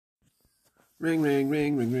Ring, ring,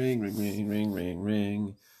 ring, ring, ring, ring, ring, ring, ring,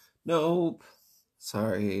 ring. Nope.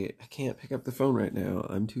 Sorry, I can't pick up the phone right now.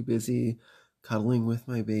 I'm too busy cuddling with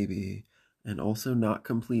my baby and also not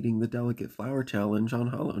completing the Delicate Flower Challenge on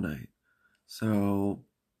Hollow Knight. So,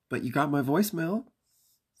 but you got my voicemail,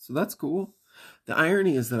 so that's cool. The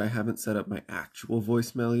irony is that I haven't set up my actual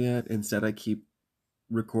voicemail yet. Instead, I keep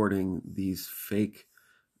recording these fake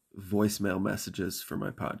voicemail messages for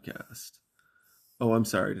my podcast. Oh, I'm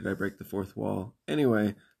sorry. Did I break the fourth wall?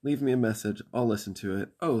 Anyway, leave me a message. I'll listen to it.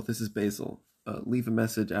 Oh, this is Basil. Leave a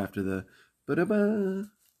message after the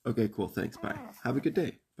ba-da-ba. Okay, cool. Thanks. Bye. Have a good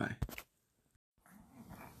day. Bye.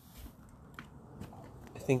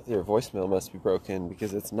 I think their voicemail must be broken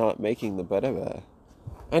because it's not making the ba-da-ba.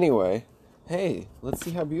 Anyway, hey, let's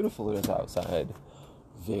see how beautiful it is outside.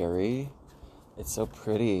 Very. It's so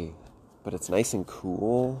pretty, but it's nice and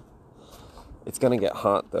cool. It's gonna get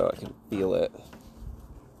hot though. I can feel it.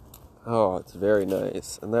 Oh, it's very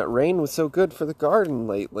nice. And that rain was so good for the garden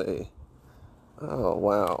lately. Oh,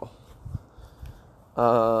 wow.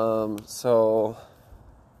 So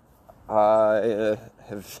I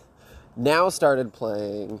have now started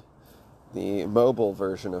playing the mobile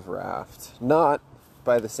version of Raft. Not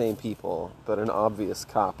by the same people, but an obvious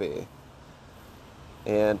copy.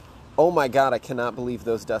 And, oh my god, I cannot believe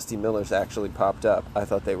those Dusty Millers actually popped up. I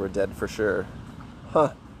thought they were dead for sure.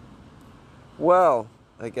 Huh. Well,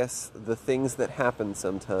 I guess the things that happen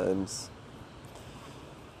sometimes.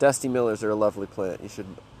 Dusty Millers are a lovely plant. You should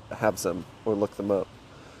have some or look them up.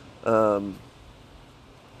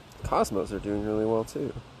 Cosmos are doing really well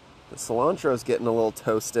too. The cilantro's getting a little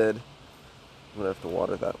toasted. I'm going to have to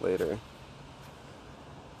water that later.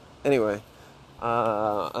 Anyway,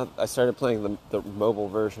 I started playing the mobile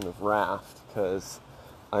version of Raft because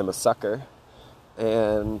I'm a sucker.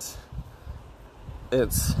 And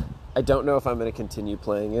I don't know if I'm going to continue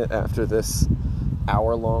playing it after this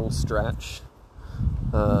hour-long stretch,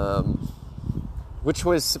 which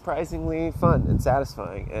was surprisingly fun and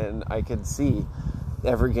satisfying, and I could see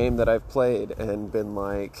every game that I've played and been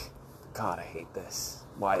like, God, I hate this.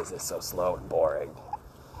 Why is this so slow and boring?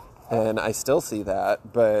 And I still see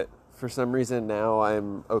that, but for some reason now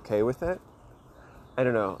I'm okay with it. I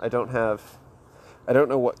don't know. I don't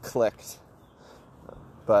know what clicked,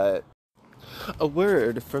 but a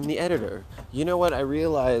word from the editor. You know what I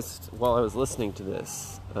realized while I was listening to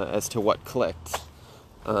this as to what clicked?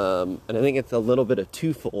 And I think it's a little bit of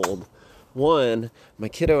twofold. One, my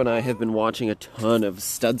kiddo and I have been watching a ton of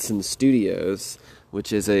Studson Studios,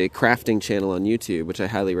 which is a crafting channel on YouTube, which I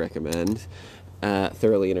highly recommend.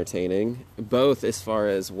 Thoroughly entertaining, both as far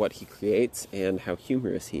as what he creates and how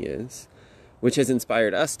humorous he is, which has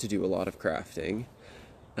inspired us to do a lot of crafting.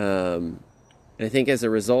 And I think as a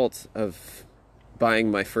result of buying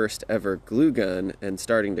my first ever glue gun and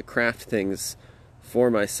starting to craft things for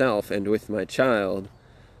myself and with my child,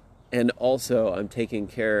 and also I'm taking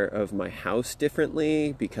care of my house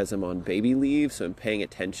differently because I'm on baby leave, so I'm paying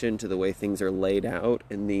attention to the way things are laid out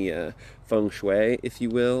in the feng shui, if you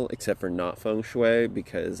will, except for not feng shui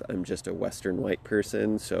because I'm just a Western white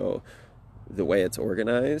person, so the way it's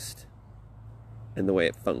organized and the way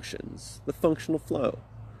it functions, the functional flow.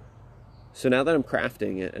 So now that I'm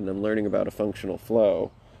crafting it and I'm learning about a functional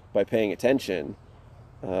flow by paying attention,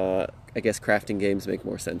 I guess crafting games make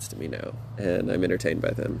more sense to me now, and I'm entertained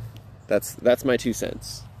by them. That's my 2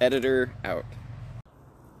 cents. Editor out.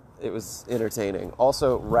 It was entertaining.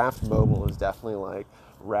 Also, Raft Mobile is definitely like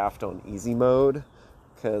Raft on easy mode,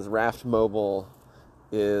 because Raft Mobile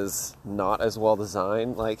is not as well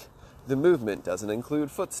designed. Like, the movement doesn't include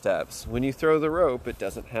footsteps. When you throw the rope, it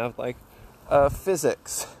doesn't have like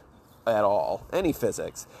physics at all, any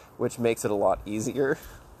physics, which makes it a lot easier.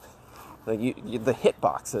 Like the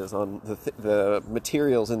hitboxes on the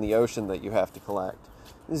materials in the ocean that you have to collect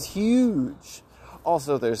is huge.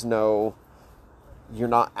 Also, you're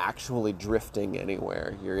not actually drifting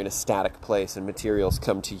anywhere. You're in a static place and materials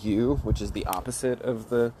come to you, which is the opposite of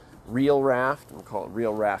the real raft. We'll call it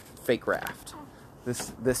real raft, fake raft.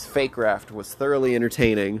 This fake raft was thoroughly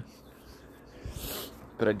entertaining,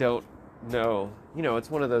 but I don't know.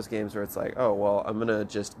 It's one of those games where it's like, oh, well, I'm going to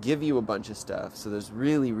just give you a bunch of stuff. So there's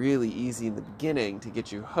really, really easy in the beginning to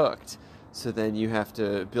get you hooked. So then you have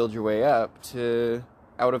to build your way up to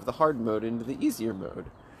out of the hard mode into the easier mode.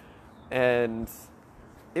 And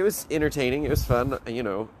it was entertaining. It was fun.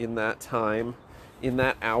 In that time, in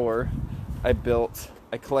that hour, I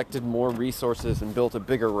collected more resources and built a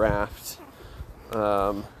bigger raft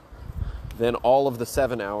than all of the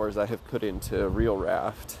 7 hours I have put into real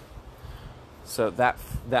raft. So that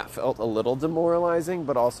felt a little demoralizing,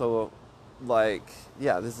 but also like,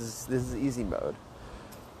 yeah, this is easy mode.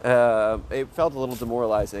 It felt a little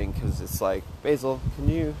demoralizing because it's like, Basil, can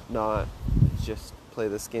you not just play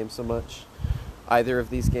this game so much? Either of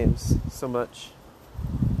these games so much?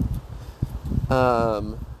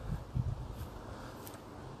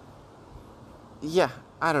 Yeah,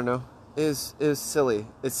 I don't know. It was silly.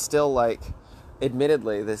 It's still like,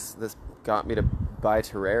 admittedly, this got me to buy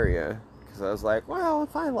Terraria because I was like, well,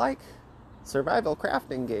 if I like survival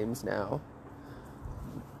crafting games now,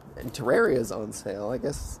 and Terraria's on sale, I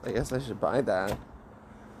guess I should buy that.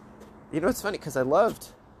 You know, it's funny because I loved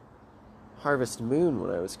Harvest Moon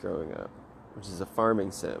when I was growing up, which is a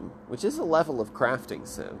farming sim, which is a level of crafting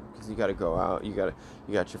sim because you got to go out, you got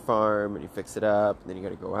your farm and you fix it up, and then you got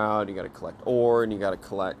to go out, and you got to collect ore, and you got to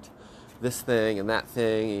collect this thing and that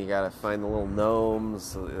thing, and you got to find the little gnomes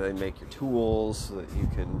so that they make your tools so that you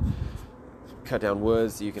can cut down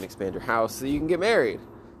wood, so you can expand your house, so you can get married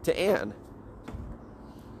to Anne.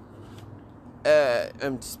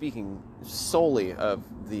 I'm speaking solely of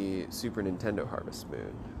the Super Nintendo Harvest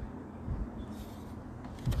Moon.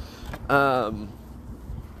 And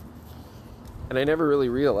I never really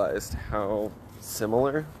realized how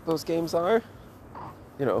similar those games are.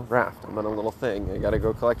 You know, Raft, I'm on a little thing. I gotta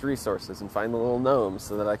go collect resources and find the little gnomes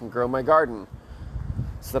so that I can grow my garden,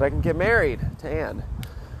 so that I can get married to Anne.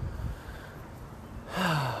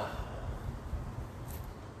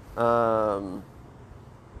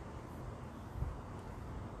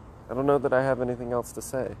 I don't know that I have anything else to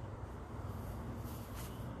say.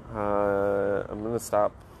 I'm gonna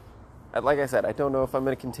stop. Like I said, I don't know if I'm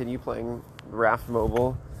gonna continue playing Raft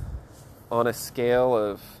Mobile on a scale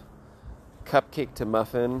of cupcake to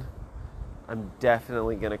muffin. I'm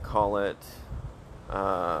definitely gonna call it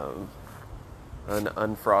an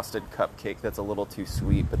unfrosted cupcake that's a little too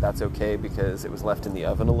sweet, but that's okay because it was left in the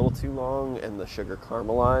oven a little too long and the sugar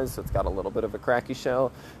caramelized, so it's got a little bit of a cracky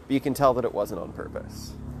shell, but you can tell that it wasn't on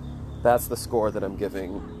purpose. That's the score that I'm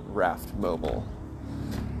giving Raft Mobile,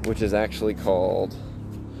 which is actually called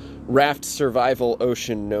Raft Survival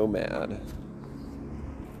Ocean Nomad.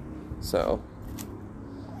 So,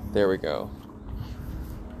 there we go.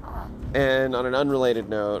 And on an unrelated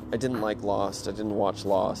note, I didn't like Lost. I didn't watch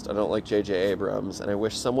Lost. I don't like J.J. Abrams. And I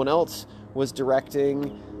wish someone else was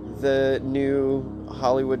directing the new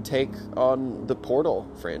Hollywood take on the Portal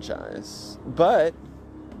franchise. But,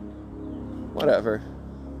 whatever.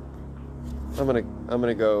 I'm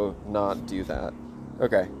gonna go not do that.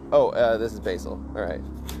 Okay. Oh, this is Basil. All right.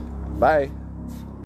 Bye.